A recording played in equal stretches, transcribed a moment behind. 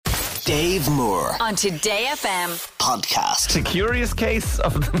Dave Moore on Today FM podcast. A curious case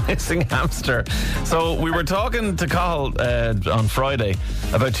of the missing hamster. So we were talking to Cathal on Friday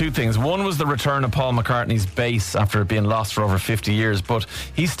about two things. One was the return of Paul McCartney's bass after it being lost for over 50 years, but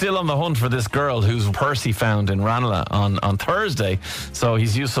he's still on the hunt for this girl whose purse he found in Ranelagh on Thursday. So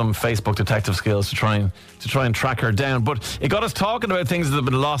he's used some Facebook detective skills to try and track her down. But it got us talking about things that have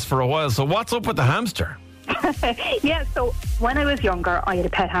been lost for a while. So what's up with the hamster? Yeah, so when I was younger, I had a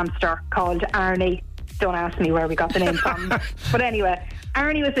pet hamster called Arnie. Don't ask me where we got the name from. But anyway,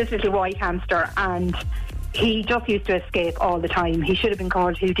 Arnie was this little white hamster, and he just used to escape all the time. He should have been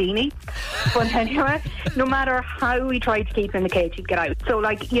called Houdini. But anyway, no matter how we tried to keep him in the cage, he'd get out. So,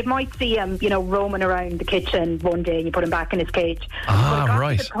 like, you might see him, roaming around the kitchen one day and you put him back in his cage. But it got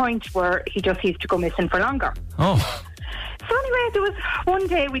to the point where he just used to go missing for longer. Oh. So anyway, there was one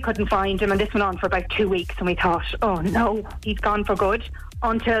day we couldn't find him, and this went on for about 2 weeks, and we thought, oh no, he's gone for good.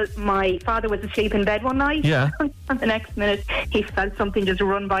 Until my father was asleep in bed one night. Yeah. And the next minute, he felt something just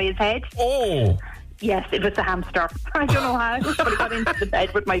run by his head. Oh. Yes, it was a hamster. I don't know how, but he got into the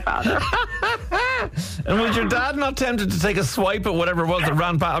bed with my father. And was your dad not tempted to take a swipe at whatever it was that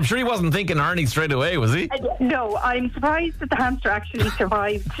ran past? I'm sure he wasn't thinking Arnie straight away, was he? No, I'm surprised that the hamster actually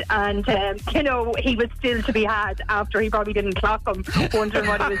survived, and he was still to be had after he probably didn't clock him, wondering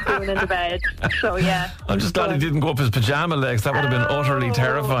what he was doing in the bed. So yeah, I'm just glad he didn't go up his pajama legs. That would have been utterly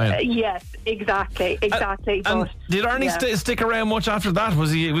terrifying. Yes, exactly. And did Arnie stick around much after that?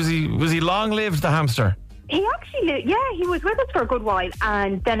 Was he long lived, the hamster? He actually, he was with us for a good while,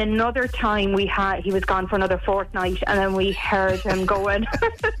 and then another time he was gone for another fortnight, and then we heard him going.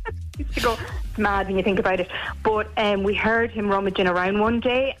 Used to go, it's mad when you think about it, but we heard him rummaging around one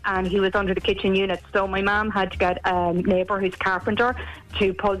day, and he was under the kitchen unit. So my mum had to get a neighbour who's a carpenter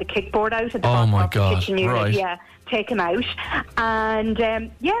to pull the kickboard out at the bottom of the kitchen unit. Right. Yeah. Take him out, and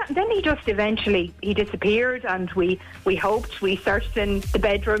then he just eventually he disappeared, and we hoped. We searched in the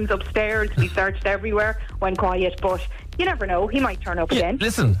bedrooms upstairs, we searched everywhere, went quiet, but you never know, he might turn up again.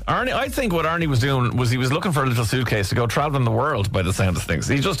 Listen, Arnie, I think what Arnie was doing was he was looking for a little suitcase to go travelling the world, by the sound of things.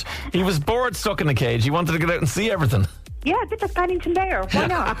 He was bored, stuck in a cage. He wanted to get out and see everything. Yeah, a bit of Paddington Bear. Why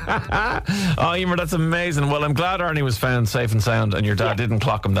not? Oh, Emer, that's amazing. Well, I'm glad Arnie was found safe and sound, and your dad didn't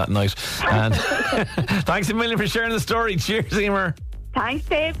clock him that night. And thanks a million for sharing the story. Cheers, Emer. Thanks,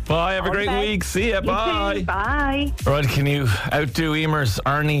 Dave. Bye. Have a great week. See ya. Bye. Too. Bye. Right, can you outdo Emer's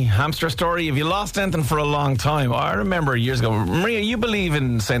Arnie hamster story? Have you lost anything for a long time? I remember years ago. Maria, you believe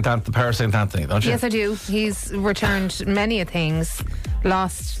in the power of St. Anthony, don't you? Yes, I do. He's returned many things.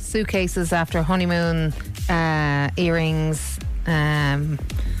 Lost suitcases after honeymoon, earrings. I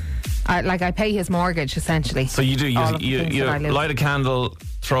pay his mortgage, essentially. So you do. You light a candle,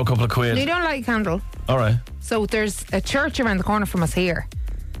 throw a couple of quid. No, you don't light a candle. All right. So there's a church around the corner from us here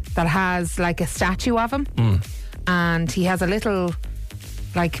that has like a statue of him, and he has a little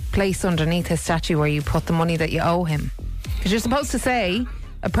place underneath his statue where you put the money that you owe him, because you're supposed to say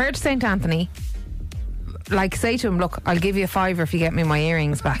a prayer to St. Anthony, say to him, look, I'll give you $5 if you get me my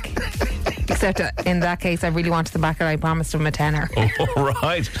earrings back. Except in that case, I really wanted them back, and I promised him a tenner. Oh,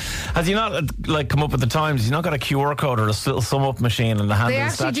 right. Has he not come up with the times? He's not got a QR code or a little sum up machine in the hand of the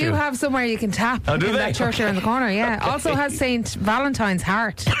statue? They actually do have somewhere you can tap in that church around the corner. Yeah. Okay. Also has St. Valentine's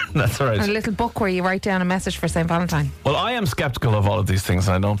heart. That's right. And a little book where you write down a message for St. Valentine. Well, I am sceptical of all of these things,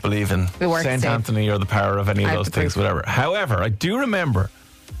 and I don't believe in St. Anthony or the power of any of those things, whatever. However, I do remember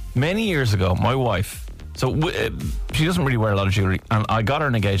many years ago, my wife. So she doesn't really wear a lot of jewellery, and I got her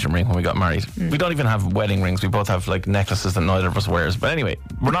an engagement ring when we got married. We don't even have wedding rings. We both have necklaces that neither of us wears. But anyway,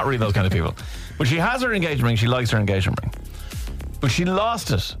 we're not really those kind of people. But she has her engagement ring. She likes her engagement ring. But she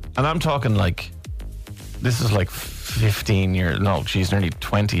lost it. And I'm talking this is 15 years. No, she's nearly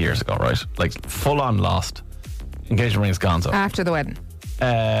 20 years ago, right? Full on lost. Engagement ring is gone. So after the wedding?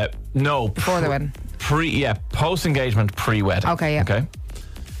 No. Before the wedding? Post engagement, pre-wedding. Okay, yeah. Okay.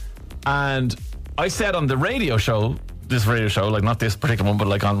 And I said on the radio show, not this particular one,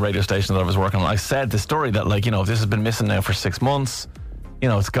 but on radio station that I was working on, I said the story that if this has been missing now for 6 months,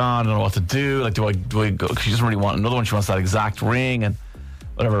 it's gone, I don't know what to do. Do I go? She doesn't really want another one. She wants that exact ring and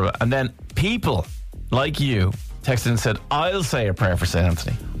whatever. And then people like you texted and said, I'll say a prayer for St.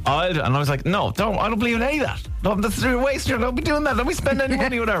 Anthony. And I was like, no, don't. I don't believe in any of that. No, that's a waste. Don't be doing that. Don't be spending any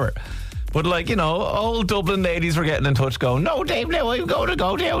money, whatever. But old Dublin ladies were getting in touch going, no, Dave, now I'm going to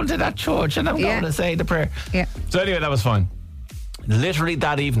go down to that church and I'm going to say the prayer. Yeah. So anyway, that was fine. Literally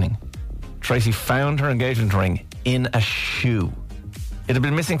that evening, Tracy found her engagement ring in a shoe. It had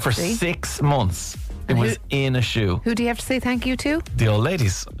been missing for 6 months. It was in a shoe. Who do you have to say thank you to? The old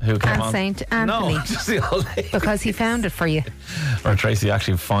ladies who came And on. Saint Anthony. No, just the old ladies. Because he found it for you. Or Tracy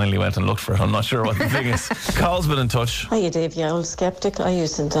actually finally went and looked for it. I'm not sure what the thing is. Carl's been in touch. Hiya Dave, yeah, old skeptic. I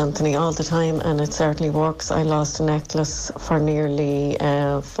use St. Anthony all the time and it certainly works. I lost a necklace for nearly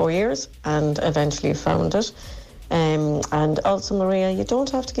 4 years and eventually found it. And also, Maria, you don't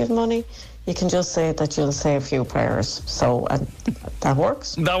have to give money. You can just say that you'll say a few prayers. So that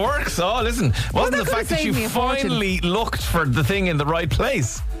works. That works. Oh, listen. Wasn't the that fact could've that you saved me a fortune. finally looked for the thing in the right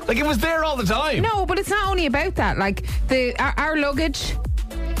place? Like, it was there all the time. No, but it's not only about that. Like, our luggage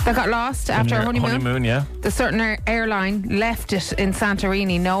that got lost after our honeymoon. Yeah. The certain airline left it in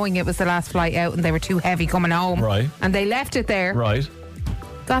Santorini knowing it was the last flight out and they were too heavy coming home. Right. And they left it there. Right.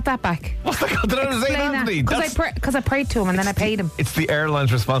 Got that back. What's that got to do with St. Anthony? Because I prayed to him and then I paid him. It's the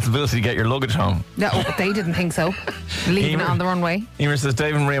airline's responsibility to get your luggage home. No, but they didn't think so. Leaving it on the runway. Emer says,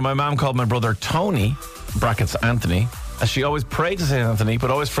 Dave and Maria, my mum called my brother Tony, brackets Anthony, as she always prayed to St. Anthony,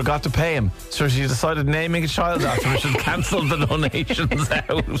 but always forgot to pay him. So she decided naming a child after him should cancel the donations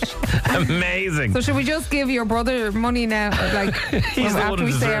out. Amazing. So should we just give your brother money now, like He's the one after who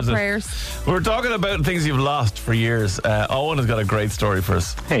we say our deserves it. prayers? We're talking about things you've lost for years. Owen has got a great story for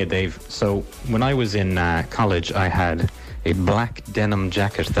us. Hey Dave, so when I was in college I had a black denim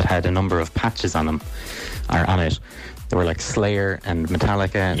jacket that had a number of patches on them, or on it. They were like Slayer and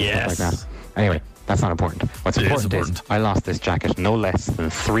Metallica and stuff like that. Anyway, that's not important. What's important is I lost this jacket no less than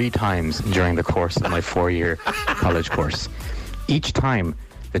 3 times during the course of my 4-year college course. Each time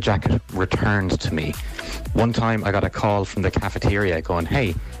the jacket returned to me. One time I got a call from the cafeteria going,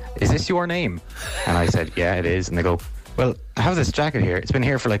 "Hey, is this your name?" And I said, "Yeah, it is." And they go, "Well, I have this jacket here. It's been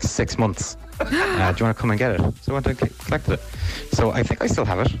here for like 6 months. Do you want to come and get it?" So I went and collected it. So I think I still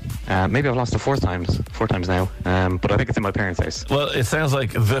have it. Maybe I've lost it 4 times now. But I think it's in my parents' house. Well, it sounds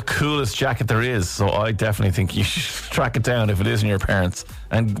like the coolest jacket there is, so I definitely think you should track it down if it is in your parents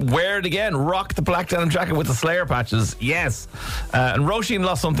and wear it again. Rock the black denim jacket with the Slayer patches. Yes. And Roisin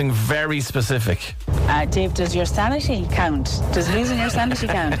lost something very specific. Dave, does your sanity count? Does losing your sanity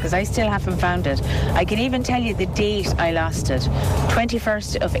count? Because I still haven't found it. I can even tell you the date I lost it.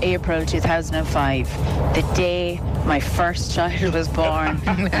 21st of April 2005. The day my first child was born.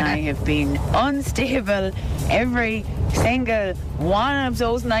 And I have been unstable every single one of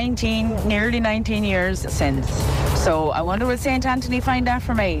those nearly 19 years since. So I wonder will St. Anthony find that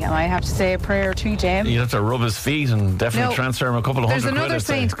for me? I might have to say a prayer or two to him. You have to rub his feet and definitely transfer him a couple of There's $100. another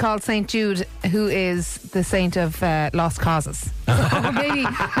saint called Saint Jude who is the saint of lost causes. So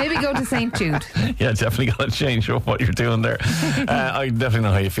maybe go to Saint Jude. Yeah, definitely got to change up what you're doing there. I definitely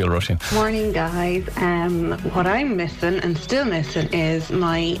know how you feel, Roisin. Morning, guys. What I'm missing and still missing is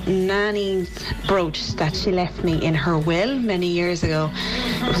my nanny's brooch that she left me in her will many years ago.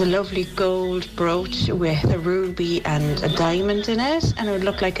 It was a lovely gold brooch with a ruby and a diamond in it, and it would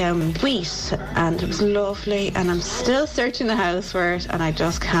look like a wheat, and it was lovely, and I'm still searching the house for it and I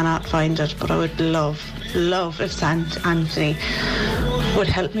just cannot find it, but I would love if St. Anthony would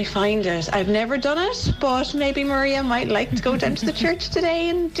help me find it. I've never done it, but maybe Maria might like to go down to the church today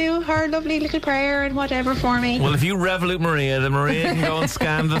and do her lovely little prayer and whatever for me. Well, if you Revolut Maria, then Maria can go and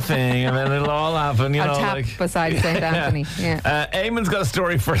scan the thing and then it'll all happen, I'll tap beside St. Anthony. Yeah. Eamon's got a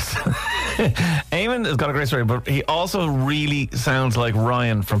story first. Eamon has got a great story, but he also really sounds like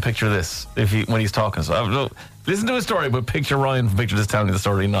Ryan from Picture This when he's talking. So listen to his story, but picture Ryan from Picture This telling you the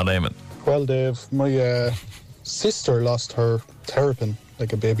story, not Eamon. Well, Dave, my sister lost her terrapin,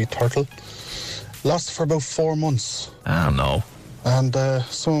 like a baby turtle. Lost it for about 4 months. Oh, no. And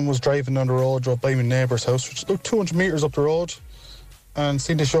someone was driving down the road, drove by my neighbour's house, which is about 200 metres up the road, and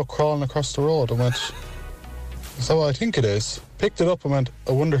seen the show crawling across the road and went, "So I think it is." Picked it up and went,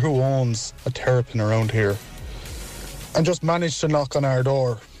 "I wonder who owns a terrapin around here." And just managed to knock on our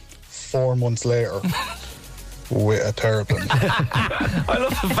door 4 months later. With a terrapin. I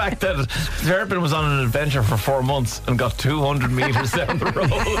love the fact that Terrapin was on an adventure for 4 months and got 200 metres down the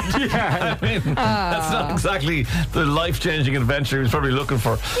road. Yeah. I mean, that's not exactly the life-changing adventure he was probably looking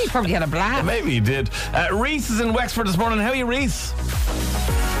for. He probably had a blast. Maybe he did. Reese is in Wexford this morning. How are you, Reese?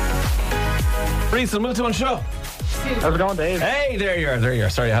 Reese, we'll move to one show. How's it going, Dave? Hey, there you are.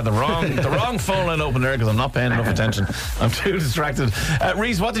 Sorry, I had the wrong phone line open there because I'm not paying enough attention. I'm too distracted.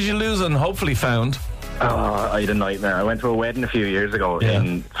 Reese, what did you lose and hopefully found? I had a nightmare. I went to a wedding a few years ago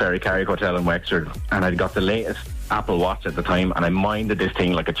in Ferry Carrick Hotel in Wexford, and I'd got the latest Apple Watch at the time, and I minded this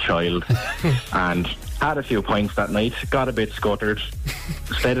thing like a child and had a few pints that night, got a bit scuttered,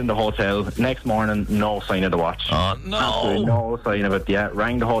 stayed in the hotel. Next morning, no sign of the watch. Oh, no. Absolutely no sign of it. Yeah,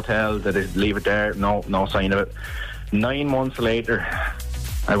 rang the hotel, did they leave it there? No sign of it. 9 months later,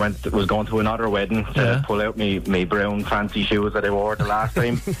 I was going to another wedding to pull out my brown fancy shoes that I wore the last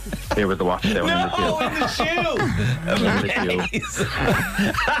time. There was the watch down in the shoe.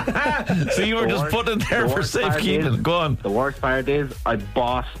 So you were just putting it there for safekeeping. Go on. The worst part is I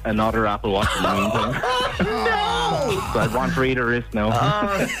bought another Apple Watch in the meantime. No! So I want to read a wrist now.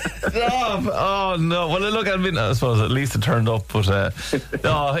 Stop! Oh no! Well, look, I mean, I suppose at least it turned up, but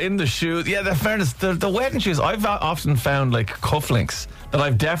in the shoes, yeah. The fairness, the wedding shoes, I've often found like cufflinks that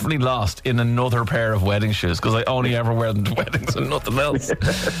I've definitely lost in another pair of wedding shoes because I only ever wear them to weddings and nothing else.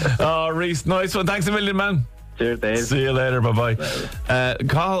 Oh, Reese, nice one. Thanks a million, man. Cheers, Dave. See you later. Bye-bye.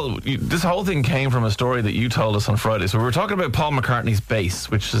 Carl, this whole thing came from a story that you told us on Friday. So we were talking about Paul McCartney's bass,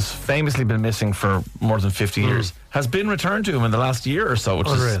 which has famously been missing for more than 50 years, has been returned to him in the last year or so, which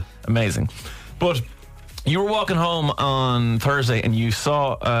is amazing. But you were walking home on Thursday and you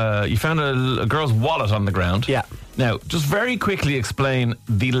saw, you found a girl's wallet on the ground. Yeah. Now, just very quickly explain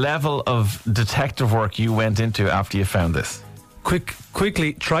the level of detective work you went into after you found this.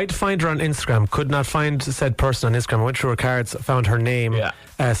 Quickly, tried to find her on Instagram, could not find said person on Instagram. I went through her cards, found her name,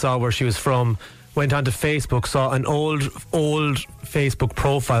 saw where she was from, went onto Facebook, saw an old Facebook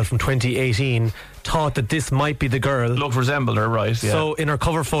profile from 2018, thought that this might be the girl. Resembled her, right? Yeah. So in her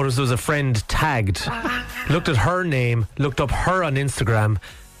cover photos there was a friend tagged, looked at her name, looked up her on Instagram,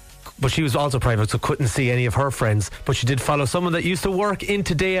 but she was also private, so couldn't see any of her friends. But she did follow someone that used to work in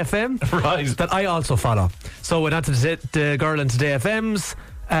Today FM, right? That I also follow. So went on to the girl in Today FM's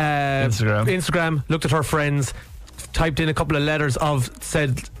Instagram, looked at her friends, typed in a couple of letters of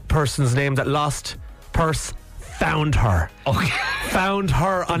said person's name that lost purse, found her. Okay. Found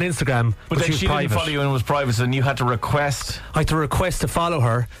her on Instagram, but then she private. Didn't follow you and was private, and you had to request. I had to request to follow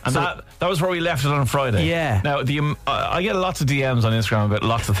her, and so that was where we left it on Friday. Yeah. Now I get lots of DMs on Instagram about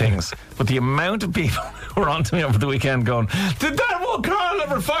lots of things, but the amount of people who were on to me over the weekend going, "Did that one Carl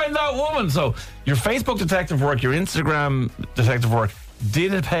ever find that woman?" So your Facebook detective work, your Instagram detective work,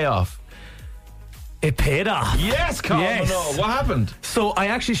 did it pay off? It paid off. Yes, Carl. Yes. No. What happened? So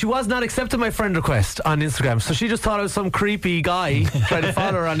she was not accepting my friend request on Instagram. So she just thought I was some creepy guy trying to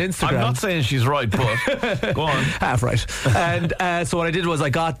follow her on Instagram. I'm not saying she's right, but go on. Half right. And so what I did was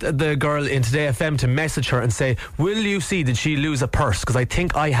I got the girl in Today FM to message her and say, "Will you see, did she lose a purse? Because I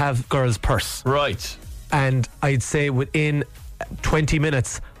think I have girl's purse." Right. And I'd say within 20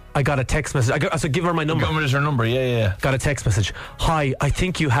 minutes, I got a text message. So give her my number. Give her her number, yeah. Got a text message. "Hi, I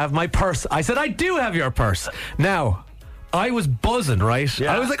think you have my purse." I said, "I do have your purse." Now, I was buzzing, right?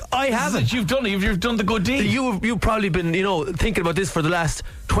 Yeah. I was like, "I haven't." You've done it. You've done the good deed. You've probably been, thinking about this for the last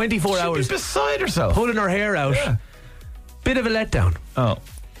 24 hours. She'd be beside herself. Pulling her hair out. Yeah. Bit of a letdown. Oh.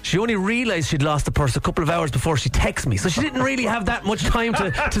 She only realised she'd lost the purse a couple of hours before she texted me, so she didn't really have that much time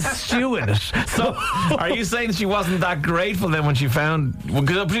to stew in it. So, are you saying she wasn't that grateful then when she found?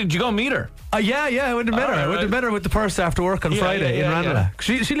 Did you go meet her? Yeah, I went to meet her. I went to meet her with the purse after work on Friday in Ranelagh.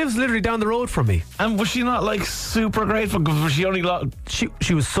 She lives literally down the road from me. And was she not like super grateful? Was she only? She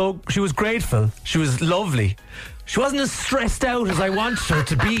was grateful. She was lovely. She wasn't as stressed out as I wanted her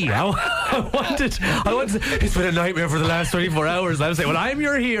to be. I wanted. It's been a nightmare for the last 24 hours. I was saying, "Well, I'm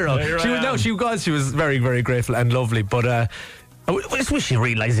your hero." She was very, very grateful and lovely. But I just wish she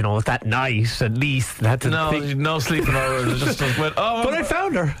realised, that night at least. No sleeping hours. Just went. Oh, but I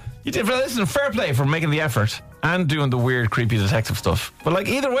found her. You did. Listen, fair play for making the effort and doing the weird, creepy detective stuff. But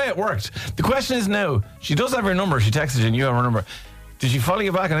either way, it worked. The question is now. She does have her number. She texted you, and you have her number. Did she follow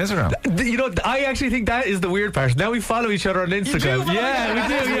you back on Instagram? I actually think that is the weird part. Now we follow each other on Instagram. We do.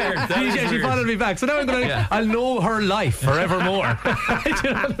 Yeah. She followed me back. So now I'll know her life forevermore. Do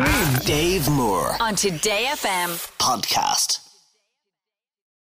you know what I mean? Dave Moore on Today FM podcast.